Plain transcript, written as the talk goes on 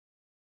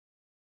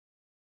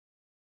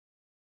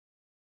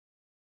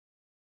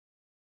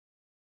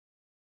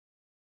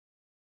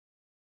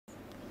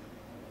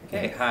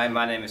Okay, hi,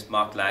 my name is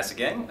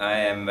Leisegang.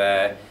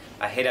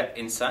 I head up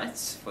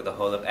Insights for the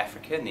whole of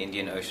Africa and the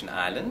Indian Ocean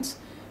Islands,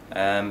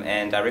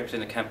 and I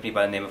represent a company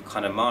by the name of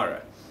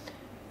Connemara.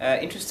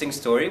 Interesting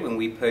story, when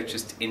we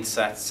purchased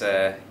Insights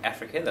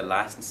Africa, the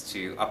license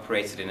to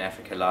operate it in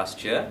Africa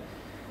last year,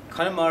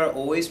 Connemara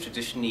always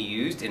traditionally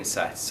used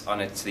Insights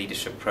on its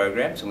leadership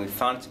programs, and we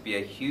found it to be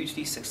a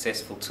hugely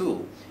successful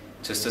tool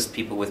to assist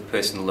people with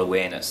personal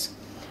awareness.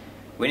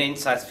 When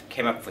Insights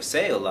came up for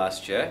sale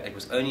last year, it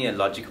was only a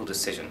logical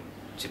decision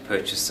to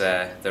purchase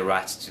the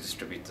rights to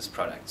distribute this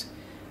product.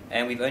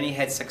 And we've only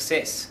had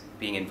success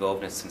being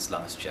involved in it since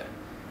last year.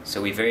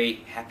 So we're very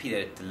happy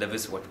that it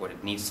delivers what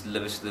it needs to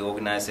deliver to the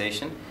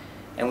organization,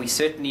 and we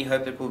certainly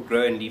hope it will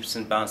grow in leaps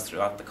and bounds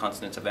throughout the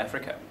continent of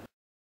Africa.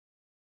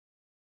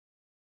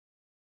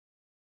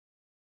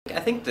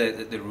 I think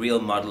the real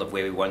model of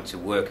where we want to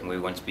work and where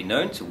we want to be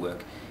known to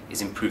work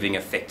is improving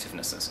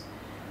effectivenesses.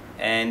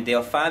 And there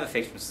are 5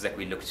 effectivenesses that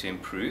we look to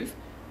improve.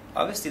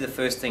 Obviously, the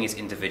first thing is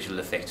individual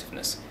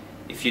effectiveness.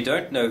 If you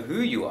don't know who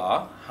you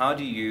are, how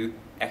do you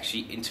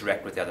actually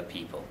interact with other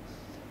people?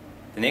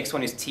 The next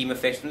one is team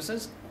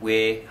effectivenesses,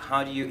 where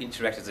how do you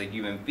interact as a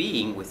human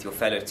being with your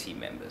fellow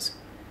team members?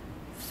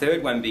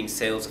 Third one being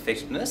sales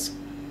effectiveness.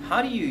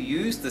 How do you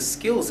use the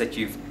skills that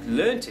you've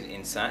learned in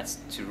Insights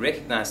to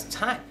recognize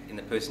type in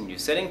the person you're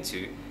selling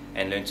to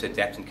and learn to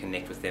adapt and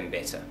connect with them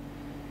better?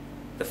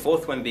 The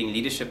fourth one being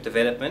leadership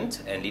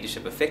development and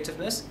leadership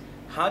effectiveness.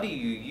 How do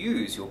you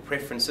use your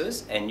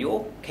preferences and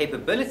your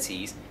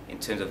capabilities in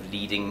terms of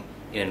leading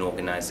in an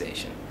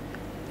organization?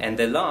 And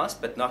the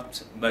last, but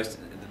not most,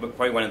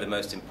 probably one of the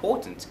most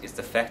important, is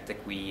the fact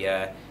that we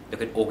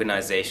look at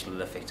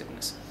organizational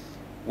effectiveness.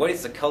 What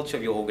is the culture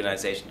of your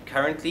organization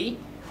currently?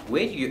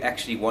 Where do you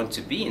actually want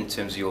to be in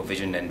terms of your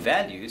vision and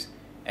values?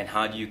 And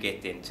how do you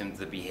get there in terms of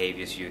the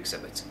behaviors you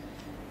exhibit?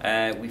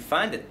 We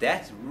find that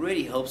that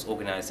really helps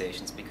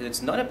organizations, because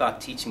it's not about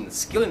teaching the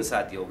skill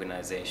inside the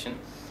organization,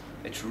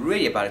 it's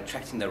really about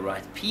attracting the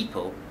right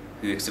people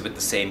who exhibit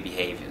the same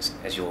behaviors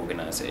as your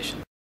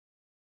organization.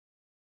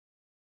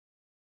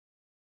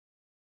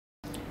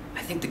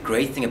 I think the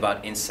great thing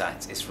about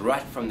Insights is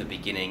right from the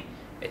beginning,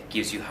 it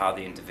gives you how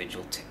the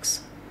individual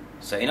ticks.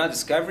 So in our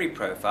discovery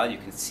profile, you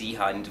can see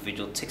how an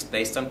individual ticks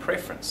based on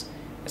preference.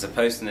 As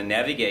opposed to the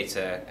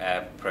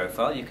navigator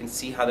profile, you can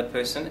see how the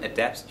person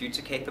adapts due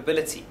to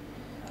capability.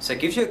 So it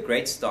gives you a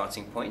great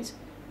starting point,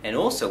 and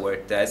also what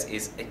it does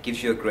is it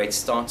gives you a great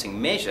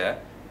starting measure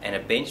and a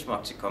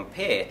benchmark to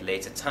compare at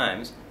later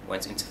times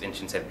once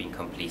interventions have been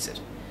completed.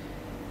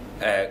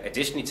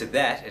 Additionally to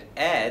that, it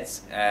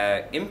adds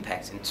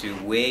impact into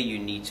where you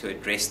need to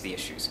address the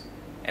issues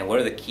and what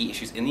are the key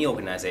issues in the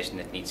organization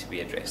that need to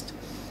be addressed.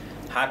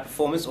 High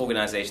performance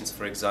organizations,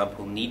 for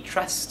example, need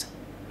trust.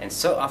 And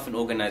so often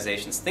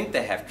organizations think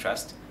they have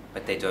trust,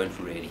 but they don't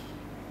really.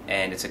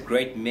 And it's a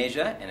great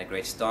measure and a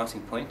great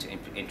starting point to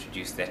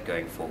introduce that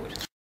going forward.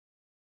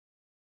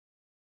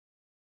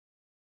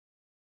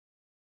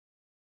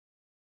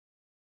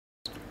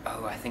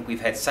 Oh, I think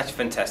we've had such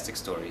fantastic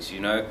stories. You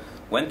know,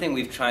 one thing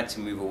we've tried to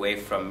move away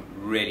from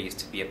really is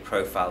to be a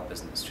profile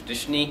business.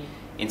 Traditionally,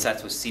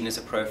 Insights was seen as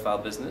a profile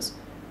business.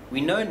 We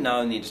know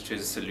now in the industry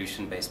as a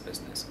solution-based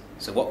business.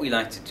 So what we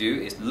like to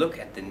do is look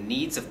at the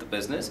needs of the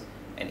business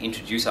and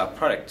introduce our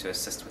product to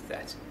assist with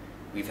that.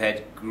 We've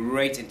had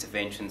great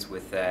interventions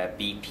with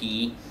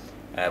BP,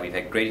 we've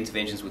had great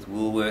interventions with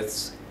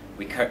Woolworths.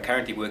 We're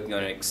currently working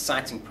on an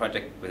exciting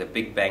project with a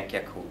big bank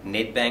here called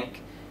Nedbank.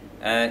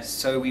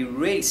 So we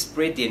really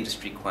spread the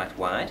industry quite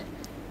wide,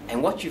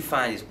 and what you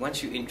find is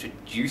once you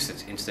introduce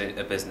it into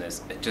a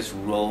business, it just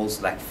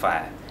rolls like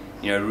fire.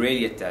 You know,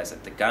 really it does.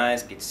 The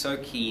guys get so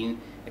keen,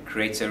 it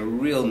creates a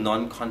real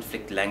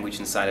non-conflict language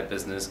inside a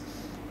business,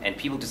 and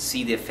people just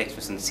see the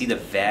effectiveness and see the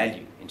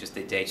value in just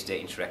their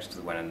day-to-day interactions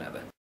with one another.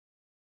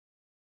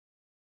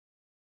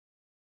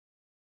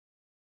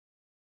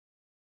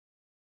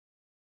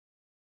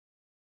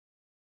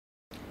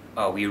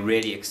 Oh, we're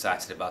really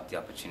excited about the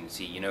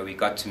opportunity. You know, we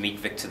got to meet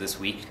Victor this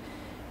week,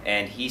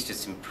 and he's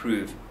just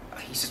proved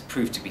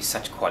to be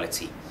such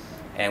quality.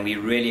 And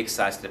we're really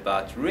excited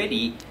about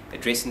really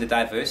addressing the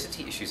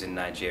diversity issues in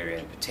Nigeria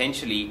and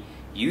potentially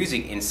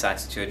using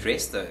Insights to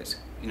address those.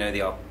 You know,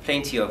 there are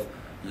plenty of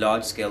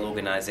large-scale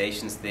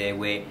organizations there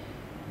where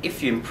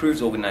if you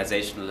improve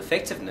organizational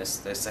effectiveness,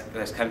 those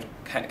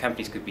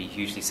companies could be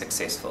hugely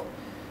successful.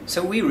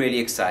 So we're really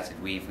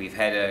excited. We've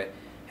had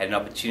an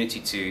opportunity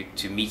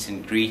to meet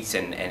and greet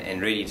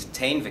and really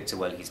entertain Victor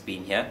while he's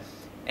been here,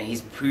 and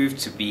he's proved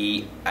to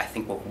be, I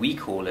think, what we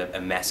call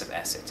a massive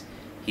asset.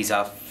 He's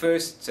our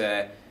first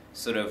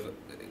sort of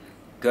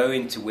go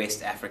into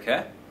West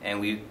Africa,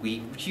 and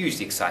we're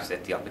hugely excited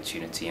at the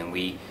opportunity, and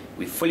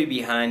we're fully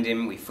behind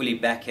him, we fully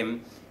back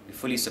him, we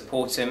fully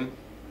support him,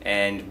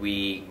 and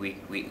we're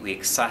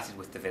excited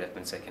with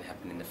developments that can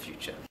happen in the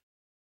future.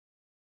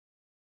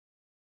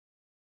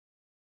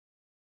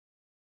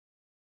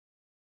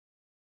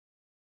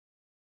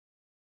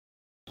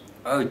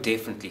 Oh,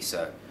 definitely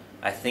so.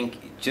 I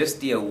think just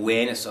the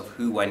awareness of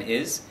who one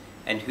is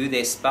and who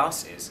their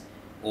spouse is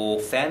or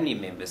family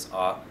members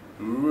are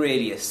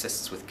really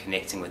assists with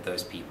connecting with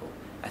those people.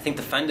 I think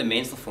the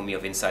fundamental for me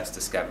of insights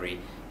discovery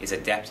is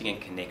adapting and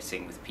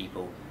connecting with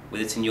people,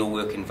 whether it's in your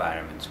work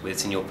environment, whether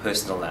it's in your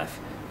personal life,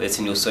 whether it's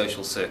in your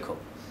social circle.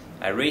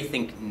 I really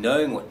think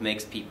knowing what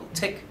makes people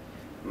tick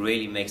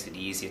really makes it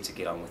easier to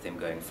get on with them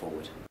going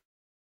forward.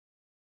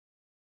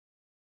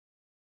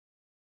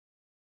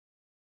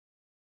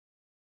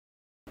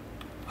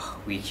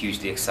 We're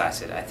hugely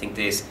excited. I think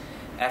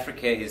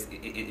Africa is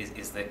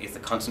the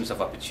continent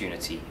of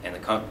opportunity and the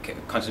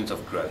continent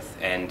of growth,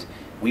 and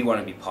we want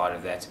to be part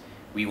of that.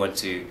 We want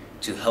to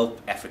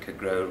help Africa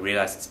grow,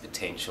 realize its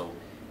potential,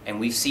 and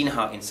we've seen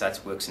how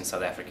Insights works in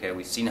South Africa.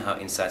 We've seen how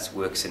Insights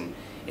works in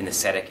the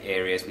SADC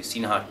areas. We've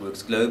seen how it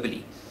works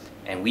globally,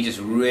 and we're just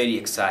really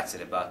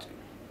excited about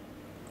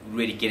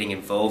really getting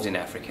involved in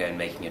Africa and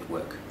making it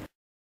work.